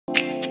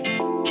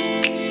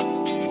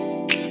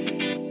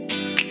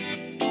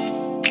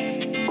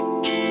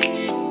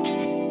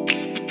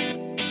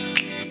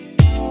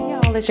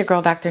y'all, it's your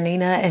girl Dr.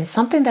 Nina, and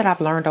something that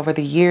I've learned over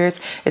the years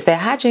is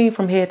that hygiene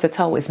from head to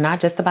toe is not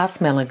just about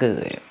smelling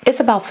good. It's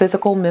about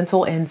physical,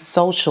 mental, and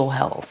social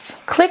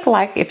health. Click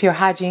like if your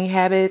hygiene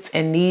habits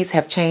and needs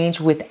have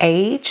changed with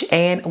age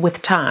and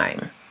with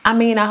time. I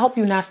mean, I hope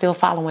you're not still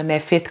following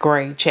that 5th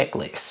grade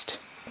checklist.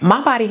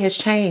 My body has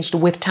changed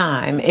with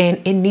time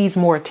and it needs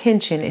more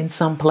attention in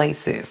some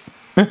places.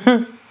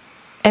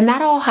 And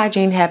not all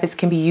hygiene habits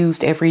can be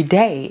used every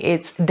day.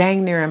 It's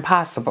dang near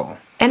impossible.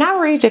 And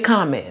I read your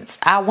comments.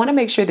 I want to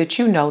make sure that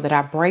you know that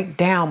I break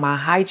down my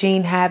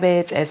hygiene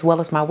habits as well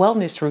as my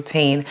wellness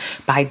routine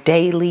by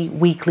daily,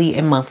 weekly,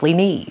 and monthly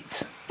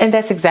needs. And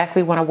that's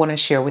exactly what I want to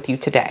share with you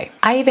today.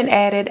 I even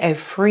added a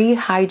free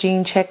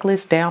hygiene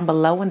checklist down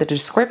below in the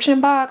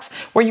description box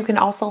where you can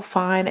also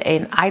find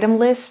an item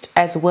list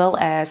as well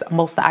as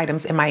most of the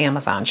items in my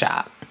Amazon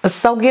shop.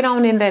 So get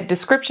on in that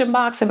description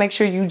box and make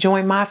sure you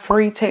join my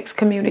free text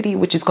community,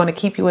 which is going to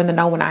keep you in the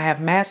know when I have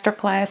master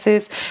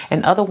classes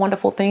and other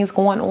wonderful things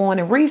going on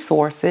and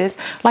resources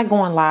like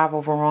going live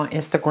over on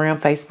Instagram,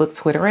 Facebook,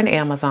 Twitter, and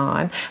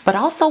Amazon. But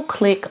also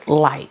click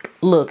like.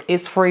 Look,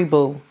 it's free,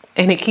 boo.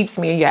 And it keeps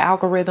me in your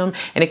algorithm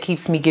and it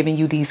keeps me giving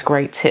you these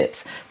great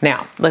tips.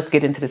 Now, let's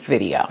get into this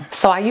video.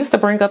 So I used to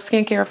bring up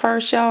skincare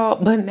first, y'all,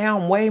 but now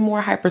I'm way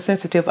more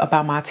hypersensitive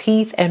about my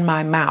teeth and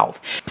my mouth.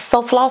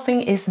 So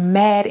flossing is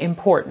mad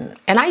important.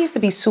 And I used to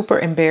be super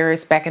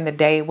embarrassed back in the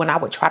day when I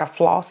would try to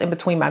floss in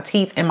between my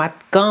teeth and my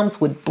gums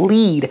would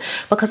bleed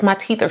because my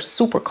teeth are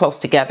super close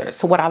together.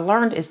 So what I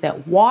learned is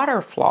that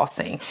water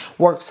flossing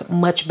works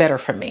much better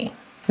for me.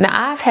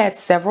 Now, I've had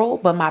several,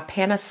 but my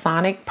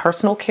Panasonic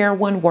personal care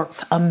one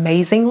works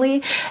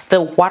amazingly.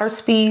 The water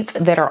speeds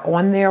that are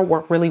on there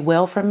work really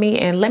well for me.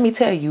 And let me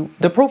tell you,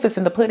 the proof is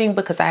in the pudding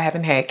because I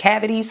haven't had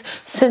cavities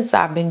since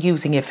I've been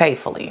using it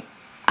faithfully.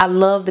 I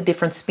love the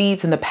different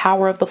speeds and the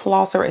power of the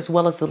flosser as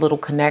well as the little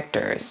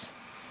connectors.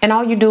 And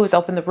all you do is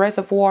open the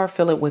reservoir,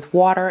 fill it with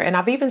water. And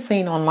I've even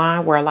seen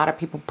online where a lot of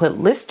people put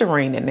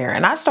Listerine in there.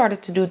 And I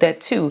started to do that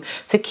too,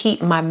 to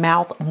keep my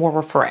mouth more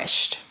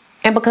refreshed.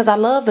 And because I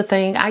love the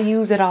thing, I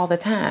use it all the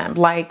time,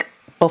 like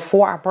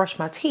before I brush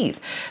my teeth,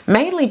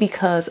 mainly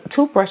because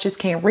toothbrushes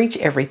can't reach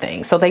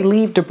everything. So they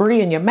leave debris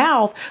in your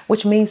mouth,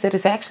 which means that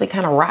it's actually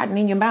kind of rotten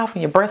in your mouth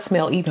and your breath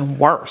smell even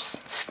worse.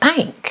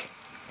 Stank.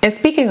 And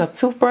speaking of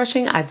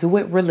toothbrushing, I do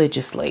it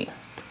religiously.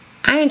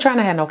 I ain't trying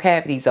to have no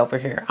cavities over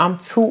here. I'm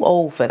too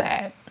old for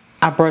that.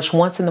 I brush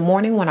once in the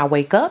morning when I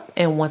wake up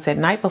and once at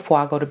night before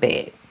I go to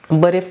bed.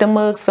 But if the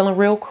mug's feeling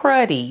real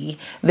cruddy,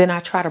 then I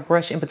try to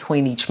brush in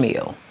between each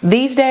meal.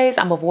 These days,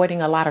 I'm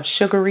avoiding a lot of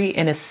sugary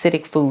and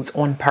acidic foods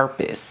on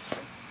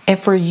purpose. And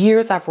for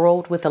years, I've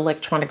rolled with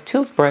electronic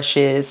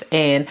toothbrushes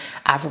and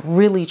I've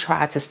really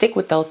tried to stick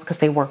with those because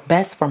they work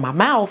best for my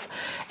mouth.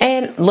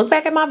 And look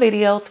back at my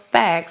videos,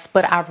 facts,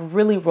 but I've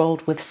really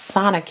rolled with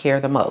Sonicare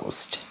the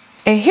most.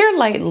 And here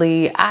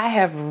lately, I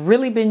have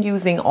really been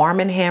using Arm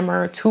 &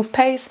 Hammer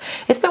toothpaste.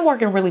 It's been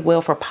working really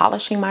well for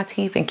polishing my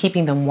teeth and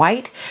keeping them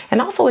white.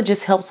 And also it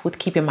just helps with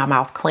keeping my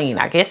mouth clean.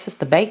 I guess it's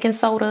the baking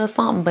soda or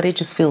something, but it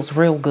just feels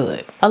real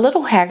good. A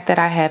little hack that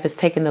I have is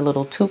taking the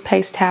little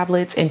toothpaste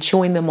tablets and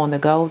chewing them on the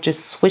go,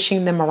 just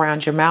swishing them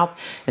around your mouth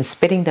and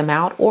spitting them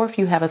out. Or if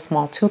you have a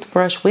small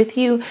toothbrush with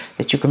you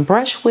that you can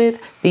brush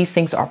with, these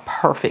things are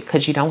perfect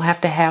because you don't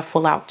have to have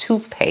full out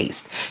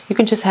toothpaste. You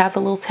can just have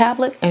the little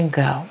tablet and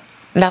go.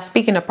 Now,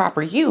 speaking of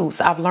proper use,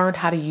 I've learned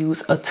how to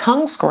use a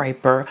tongue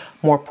scraper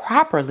more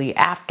properly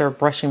after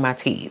brushing my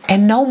teeth.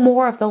 And no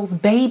more of those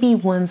baby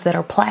ones that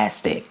are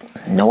plastic.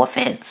 No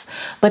offense.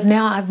 But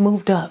now I've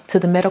moved up to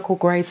the medical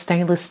grade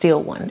stainless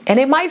steel one. And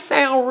it might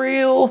sound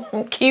real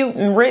cute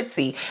and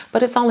ritzy,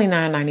 but it's only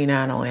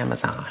 $9.99 on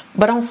Amazon.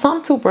 But on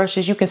some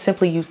toothbrushes, you can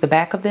simply use the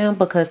back of them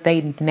because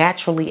they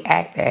naturally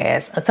act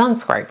as a tongue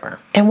scraper.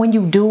 And when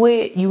you do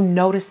it, you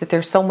notice that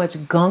there's so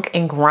much gunk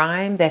and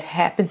grime that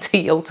happened to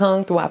your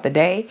tongue throughout the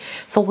day.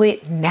 So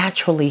it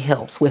naturally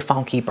helps with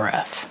funky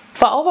breath.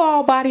 For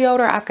overall body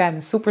odor, I've gotten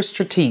super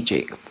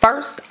strategic.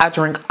 First, I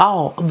drink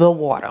all the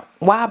water.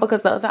 Why?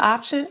 Because the other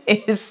option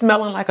is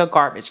smelling like a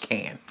garbage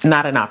can.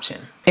 Not an option.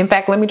 In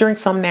fact, let me drink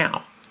some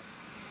now.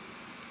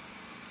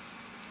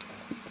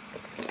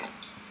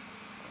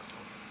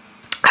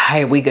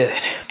 Hey, we good.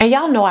 And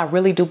y'all know I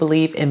really do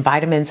believe in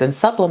vitamins and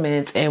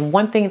supplements. And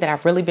one thing that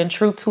I've really been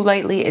true to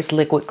lately is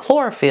liquid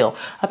chlorophyll,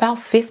 about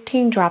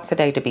 15 drops a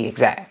day to be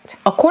exact.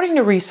 According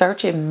to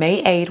research, it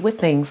may aid with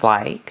things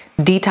like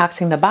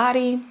detoxing the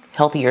body,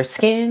 healthier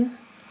skin,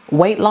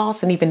 weight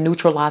loss, and even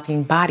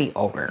neutralizing body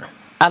odor.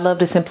 I love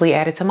to simply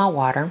add it to my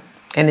water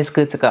and it's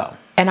good to go.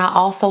 And I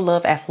also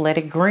love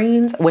Athletic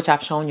Greens, which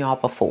I've shown y'all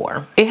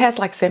before. It has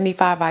like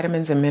 75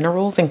 vitamins and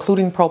minerals,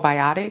 including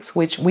probiotics,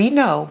 which we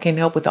know can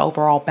help with the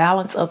overall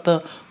balance of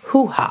the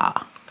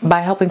hoo-ha by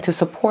helping to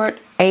support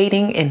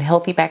aiding in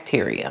healthy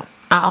bacteria.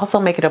 I also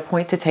make it a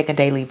point to take a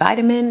daily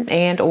vitamin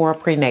and or a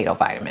prenatal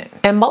vitamin.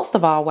 And most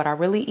of all, what I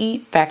really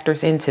eat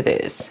factors into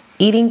this.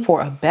 Eating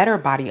for a better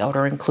body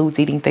odor includes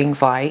eating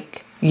things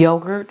like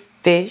yogurt,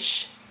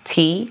 fish,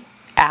 tea,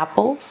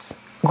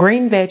 apples,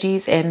 green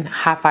veggies, and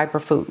high fiber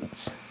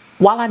foods.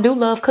 While I do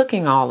love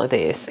cooking all of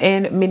this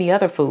and many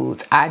other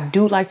foods, I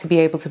do like to be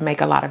able to make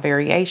a lot of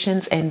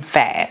variations and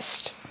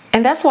fast.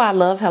 And that's why I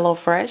love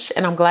HelloFresh,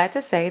 and I'm glad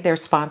to say they're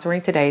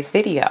sponsoring today's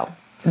video.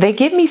 They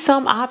give me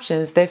some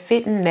options that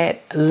fit in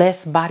that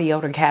less body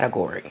odor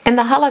category. And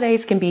the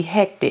holidays can be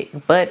hectic,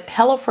 but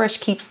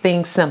HelloFresh keeps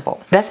things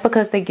simple. That's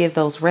because they give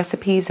those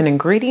recipes and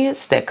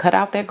ingredients that cut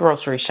out that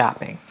grocery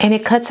shopping. And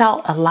it cuts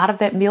out a lot of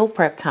that meal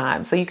prep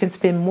time, so you can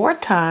spend more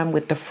time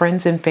with the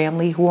friends and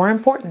family who are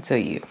important to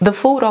you. The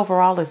food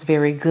overall is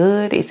very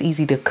good. It's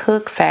easy to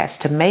cook,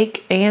 fast to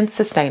make, and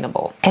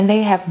sustainable. And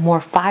they have more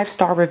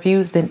 5-star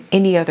reviews than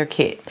any other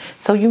kit,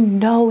 so you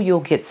know you'll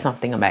get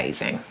something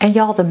amazing. And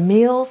y'all, the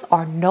meals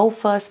are no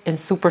fuss and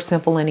super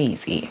simple and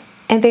easy.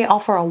 And they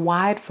offer a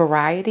wide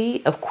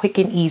variety of quick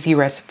and easy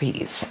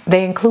recipes.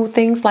 They include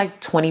things like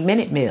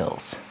 20-minute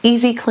meals,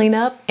 easy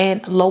cleanup,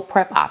 and low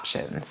prep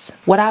options.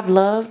 What I've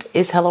loved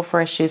is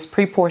HelloFresh's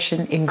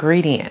pre-portioned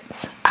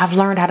ingredients. I've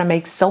learned how to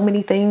make so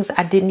many things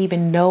I didn't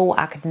even know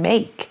I could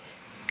make.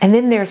 And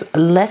then there's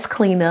less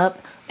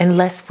cleanup and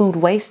less food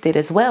wasted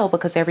as well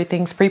because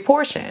everything's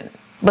pre-portioned.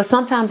 But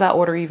sometimes I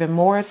order even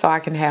more so I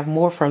can have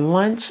more for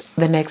lunch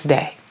the next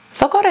day.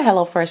 So go to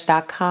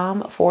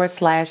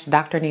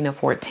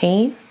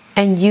HelloFresh.com/DrNina14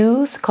 and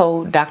use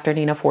code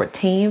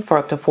DrNina14 for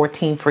up to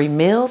 14 free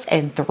meals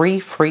and 3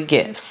 free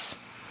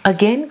gifts.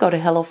 Again, go to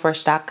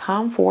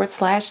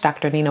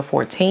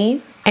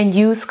HelloFresh.com/DrNina14 and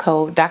use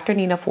code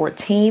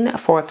DrNina14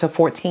 for up to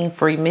 14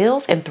 free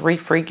meals and 3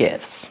 free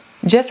gifts.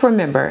 Just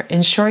remember,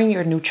 ensuring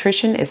your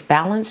nutrition is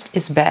balanced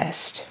is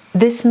best.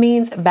 This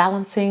means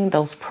balancing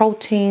those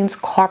proteins,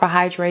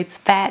 carbohydrates,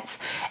 fats,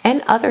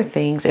 and other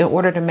things in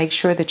order to make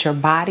sure that your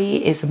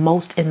body is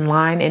most in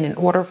line and in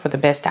order for the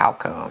best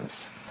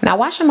outcomes. Now,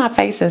 washing my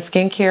face and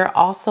skincare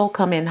also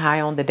come in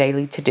high on the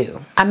daily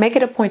to-do. I make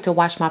it a point to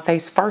wash my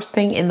face first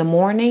thing in the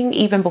morning,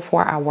 even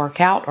before I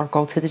work out or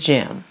go to the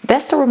gym.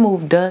 That's to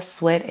remove dust,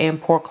 sweat, and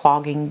pore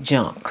clogging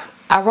junk.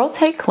 I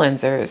rotate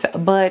cleansers,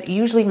 but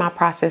usually my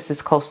process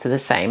is close to the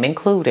same,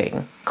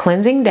 including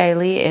cleansing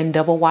daily and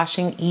double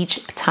washing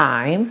each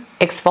time,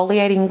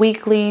 exfoliating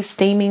weekly,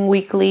 steaming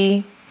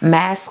weekly,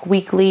 mask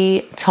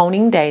weekly,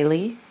 toning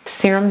daily,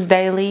 serums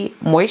daily,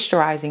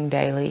 moisturizing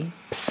daily,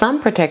 sun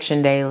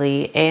protection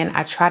daily, and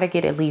I try to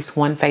get at least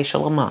 1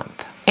 facial a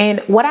month. And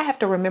what I have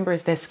to remember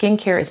is that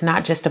skincare is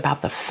not just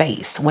about the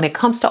face. When it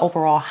comes to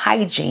overall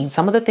hygiene,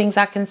 some of the things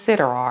I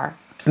consider are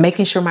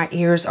making sure my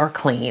ears are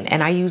clean,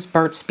 and I use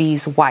Burt's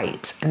Bees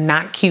wipes,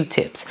 not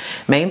Q-tips,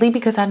 mainly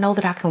because I know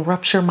that I can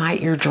rupture my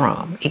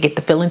eardrum. It get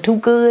the feeling too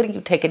good and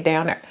you take it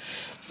down there.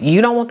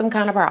 You don't want them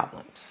kind of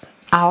problems.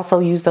 I also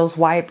use those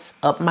wipes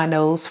up my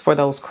nose for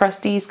those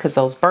crusties because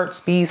those Burt's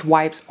Bees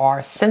wipes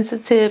are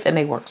sensitive and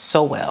they work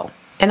so well.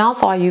 And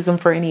also I use them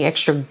for any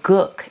extra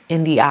gook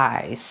in the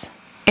eyes.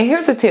 And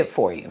here's a tip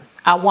for you.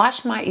 I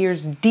wash my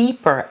ears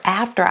deeper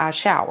after I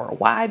shower.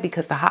 Why?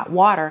 Because the hot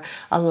water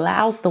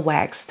allows the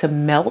wax to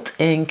melt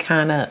and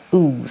kind of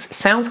ooze.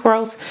 Sounds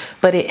gross,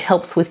 but it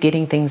helps with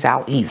getting things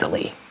out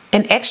easily.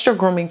 And extra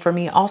grooming for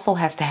me also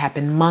has to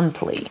happen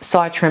monthly. So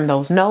I trim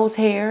those nose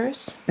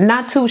hairs,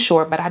 not too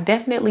short, but I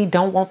definitely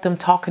don't want them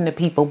talking to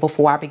people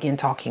before I begin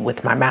talking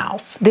with my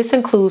mouth. This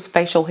includes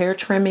facial hair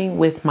trimming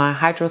with my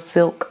Hydro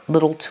Silk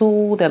little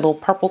tool, that little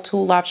purple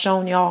tool I've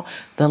shown y'all.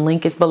 The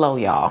link is below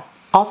y'all.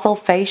 Also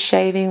face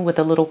shaving with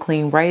a little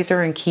clean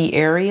razor in key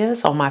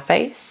areas on my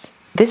face.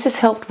 This has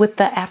helped with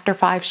the after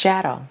 5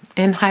 shadow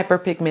and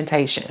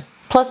hyperpigmentation.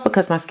 Plus,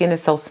 because my skin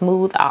is so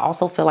smooth, I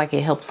also feel like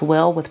it helps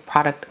well with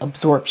product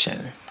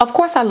absorption. Of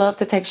course, I love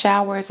to take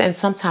showers and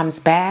sometimes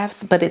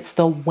baths, but it's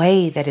the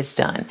way that it's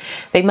done.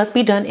 They must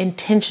be done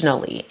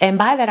intentionally. And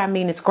by that, I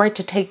mean it's great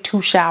to take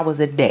 2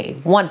 showers a day.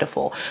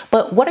 Wonderful.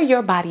 But what are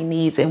your body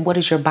needs and what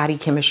is your body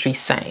chemistry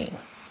saying?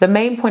 The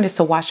main point is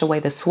to wash away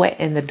the sweat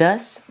and the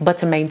dust, but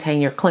to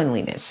maintain your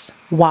cleanliness.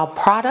 While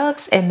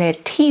products and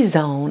that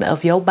T-zone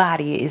of your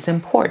body is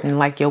important,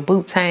 like your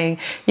bootang,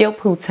 your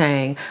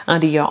poo-tang,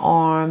 under your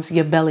arms,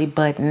 your belly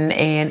button,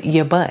 and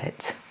your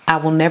butt. I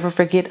will never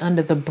forget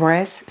under the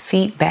breast,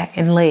 feet, back,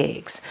 and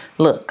legs.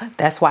 Look,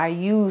 that's why I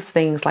use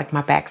things like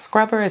my back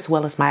scrubber as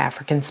well as my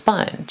African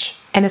sponge.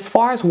 And as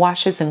far as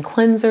washes and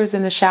cleansers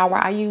in the shower,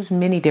 I use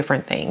many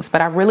different things, but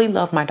I really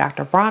love my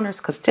Dr. Bronner's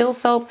Castile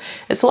soap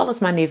as well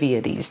as my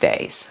Nivea these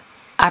days.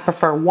 I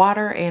prefer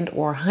water and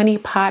or honey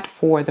pot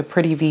for the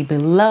pretty V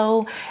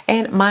below,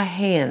 and my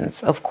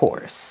hands, of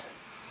course.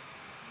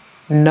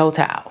 No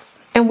towels.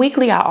 And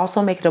weekly, I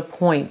also make it a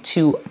point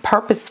to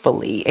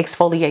purposefully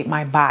exfoliate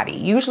my body,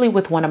 usually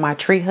with one of my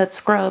Tree Hut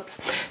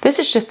scrubs. This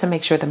is just to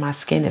make sure that my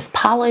skin is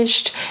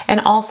polished and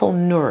also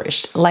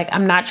nourished. Like,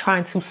 I'm not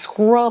trying to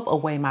scrub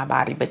away my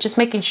body, but just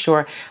making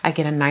sure I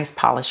get a nice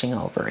polishing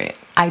over it.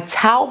 I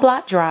towel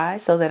blot dry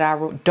so that I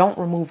don't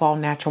remove all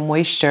natural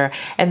moisture.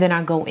 And then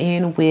I go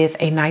in with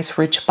a nice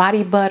rich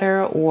body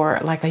butter or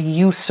like a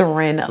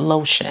Eucerin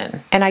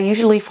lotion. And I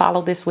usually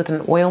follow this with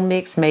an oil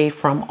mix made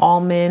from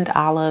almond,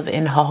 olive,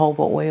 and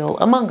jojoba oil,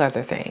 among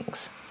other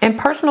things. And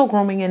personal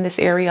grooming in this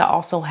area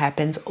also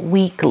happens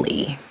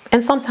weekly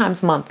and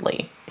sometimes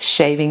monthly.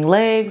 Shaving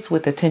legs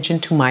with attention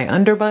to my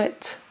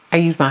underbutt. I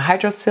use my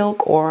Hydro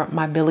Silk or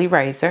my Billy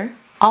razor.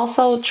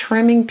 Also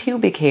trimming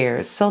pubic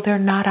hairs so they're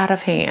not out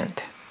of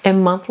hand.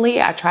 And monthly,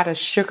 I try to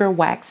sugar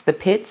wax the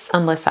pits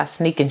unless I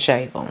sneak and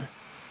shave them.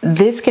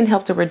 This can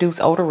help to reduce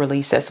odor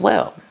release as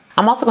well.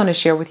 I'm also going to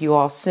share with you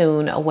all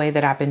soon a way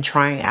that I've been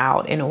trying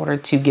out in order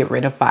to get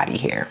rid of body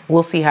hair.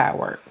 We'll see how it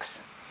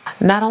works.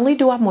 Not only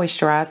do I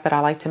moisturize, but I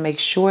like to make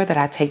sure that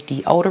I take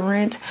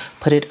deodorant,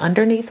 put it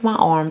underneath my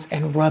arms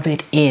and rub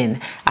it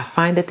in. I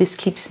find that this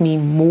keeps me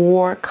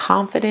more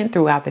confident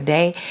throughout the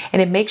day,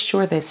 and it makes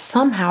sure that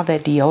somehow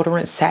that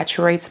deodorant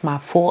saturates my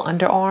full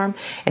underarm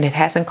and it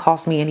hasn't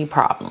caused me any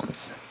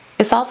problems.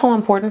 It's also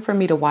important for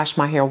me to wash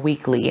my hair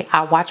weekly.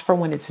 I watch for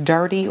when it's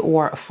dirty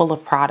or full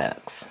of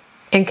products.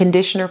 And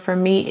conditioner for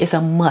me is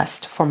a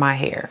must for my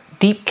hair.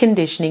 Deep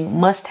conditioning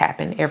must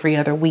happen every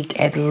other week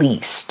at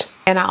least.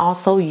 And I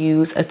also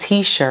use a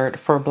t-shirt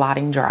for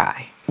blotting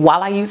dry.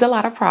 While I use a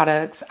lot of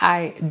products,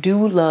 I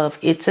do love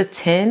It's a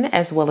 10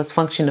 as well as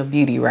Function of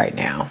Beauty right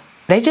now.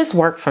 They just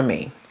work for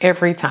me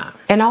every time.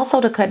 And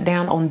also to cut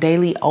down on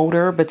daily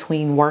odor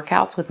between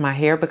workouts with my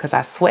hair because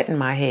I sweat in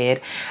my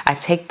head, I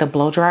take the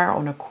blow dryer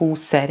on a cool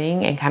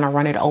setting and kind of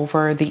run it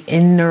over the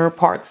inner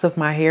parts of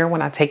my hair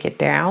when I take it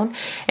down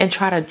and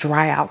try to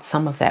dry out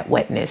some of that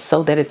wetness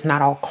so that it's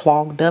not all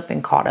clogged up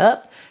and caught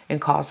up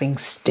and causing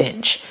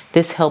stench.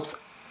 This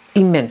helps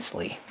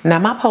immensely. Now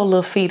my poor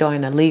little feet are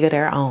in a league of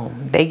their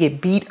own. They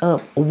get beat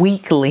up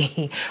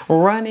weekly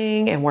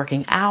running and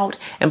working out,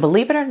 and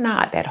believe it or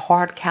not, that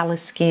hard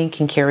callous skin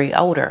can carry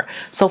odor.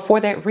 So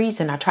for that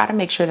reason, I try to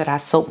make sure that I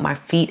soak my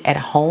feet at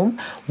home,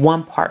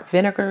 1 part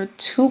vinegar,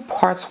 2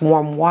 parts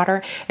warm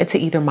water into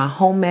either my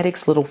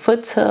Homemedics little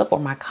foot tub or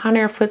my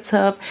Conair foot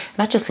tub,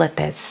 and I just let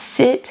that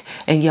sit,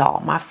 and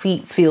y'all, my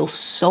feet feel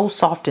so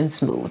soft and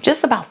smooth.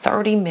 Just about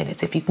 30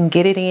 minutes if you can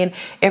get it in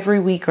every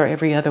week or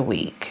every other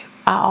week.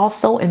 I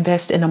also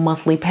invest in a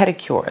monthly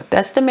pedicure.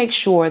 That's to make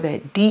sure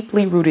that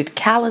deeply rooted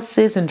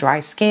calluses and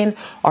dry skin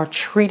are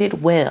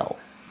treated well.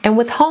 And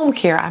with home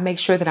care, I make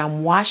sure that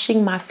I'm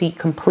washing my feet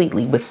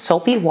completely with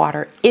soapy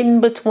water in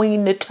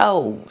between the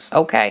toes,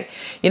 okay?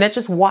 You're not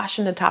just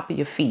washing the top of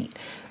your feet.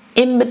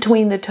 In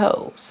between the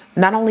toes.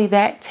 Not only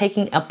that,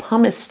 taking a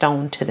pumice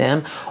stone to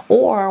them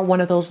or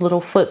one of those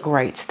little foot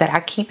grates that I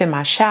keep in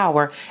my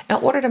shower in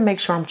order to make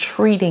sure I'm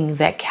treating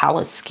that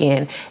callous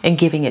skin and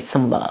giving it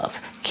some love.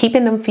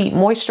 Keeping them feet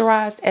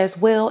moisturized as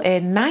well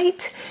at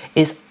night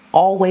is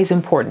always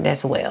important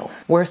as well.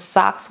 Wear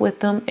socks with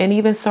them and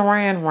even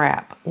saran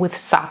wrap with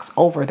socks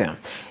over them.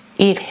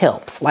 It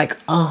helps like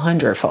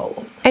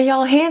 100-fold. And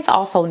y'all, hands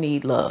also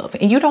need love,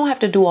 and you don't have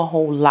to do a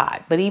whole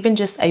lot, but even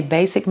just a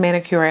basic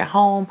manicure at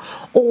home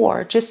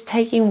or just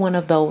taking one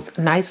of those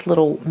nice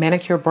little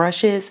manicure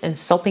brushes and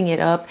soaping it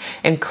up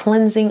and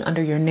cleansing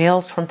under your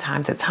nails from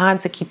time to time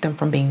to keep them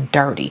from being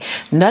dirty.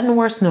 Nothing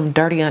worse than them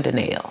dirty under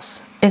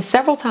nails. And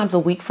several times a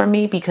week for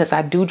me, because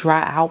I do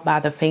dry out by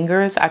the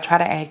fingers, I try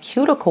to add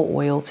cuticle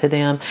oil to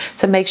them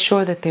to make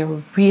sure that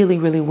they're really,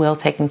 really well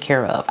taken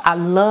care of. I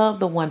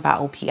love the one by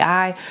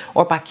OPI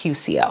or by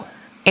QCO.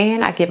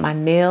 And I get my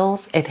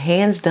nails and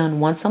hands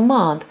done once a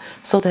month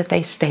so that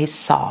they stay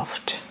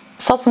soft.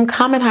 So some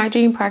common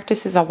hygiene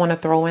practices I want to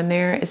throw in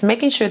there is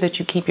making sure that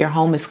you keep your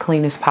home as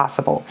clean as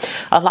possible.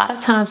 A lot of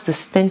times the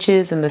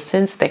stenches and the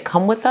scents that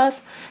come with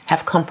us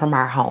have come from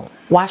our home.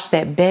 Wash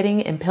that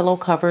bedding and pillow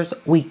covers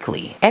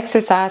weekly.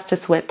 Exercise to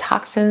sweat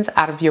toxins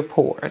out of your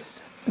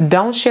pores.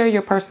 Don't share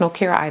your personal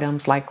care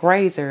items like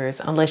razors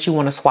unless you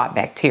want to swap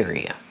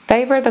bacteria.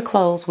 Favor the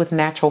clothes with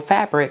natural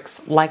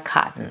fabrics like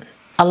cotton.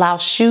 Allow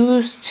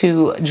shoes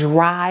to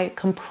dry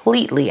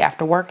completely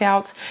after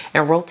workouts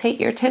and rotate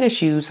your tennis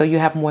shoes so you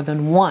have more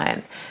than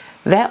one.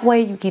 That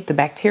way you keep the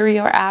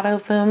bacteria out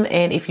of them,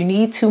 and if you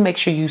need to, make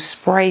sure you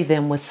spray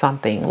them with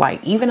something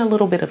like even a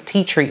little bit of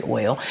tea tree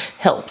oil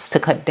helps to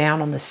cut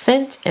down on the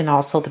scent and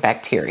also the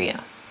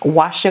bacteria.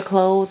 Wash your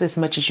clothes as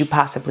much as you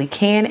possibly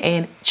can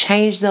and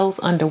change those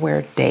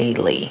underwear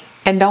daily.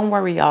 And don't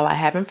worry, y'all, I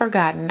haven't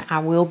forgotten. I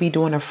will be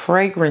doing a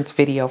fragrance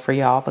video for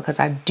y'all because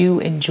I do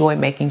enjoy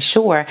making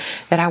sure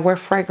that I wear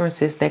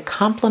fragrances that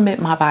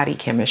complement my body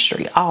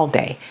chemistry all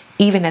day,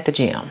 even at the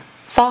gym.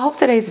 So I hope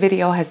today's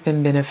video has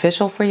been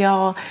beneficial for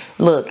y'all.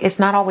 Look, it's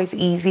not always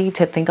easy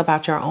to think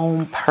about your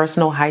own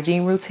personal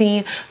hygiene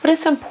routine, but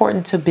it's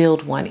important to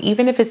build one,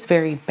 even if it's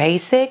very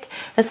basic,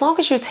 as long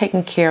as you're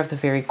taking care of the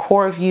very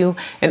core of you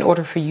in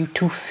order for you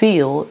to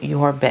feel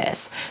your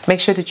best.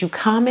 Make sure that you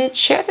comment,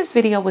 share this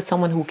video with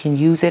someone who can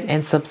use it,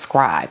 and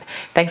subscribe.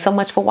 Thanks so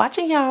much for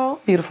watching,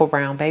 y'all. Beautiful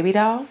brown baby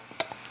doll.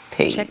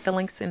 Peace. Check the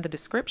links in the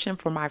description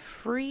for my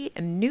free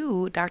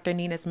new Dr.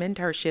 Nina's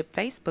Mentorship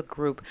Facebook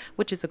group,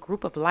 which is a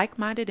group of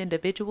like-minded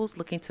individuals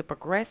looking to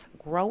progress,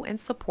 grow,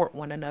 and support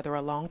one another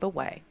along the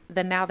way.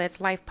 The Now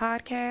That's Life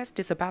podcast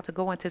is about to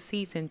go into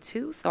season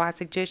 2, so I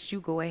suggest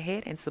you go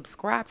ahead and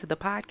subscribe to the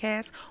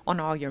podcast on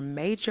all your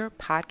major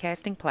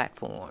podcasting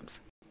platforms.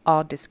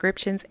 All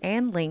descriptions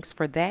and links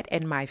for that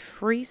and my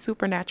free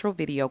supernatural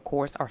video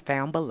course are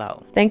found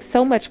below. Thanks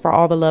so much for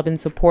all the love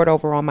and support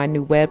over on my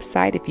new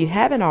website. If you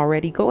haven't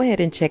already, go ahead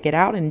and check it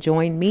out and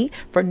join me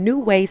for new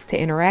ways to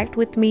interact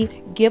with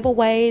me,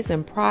 giveaways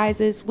and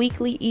prizes,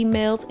 weekly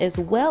emails, as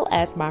well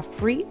as my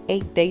free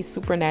 8-day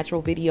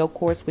supernatural video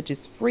course, which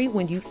is free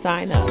when you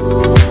sign up.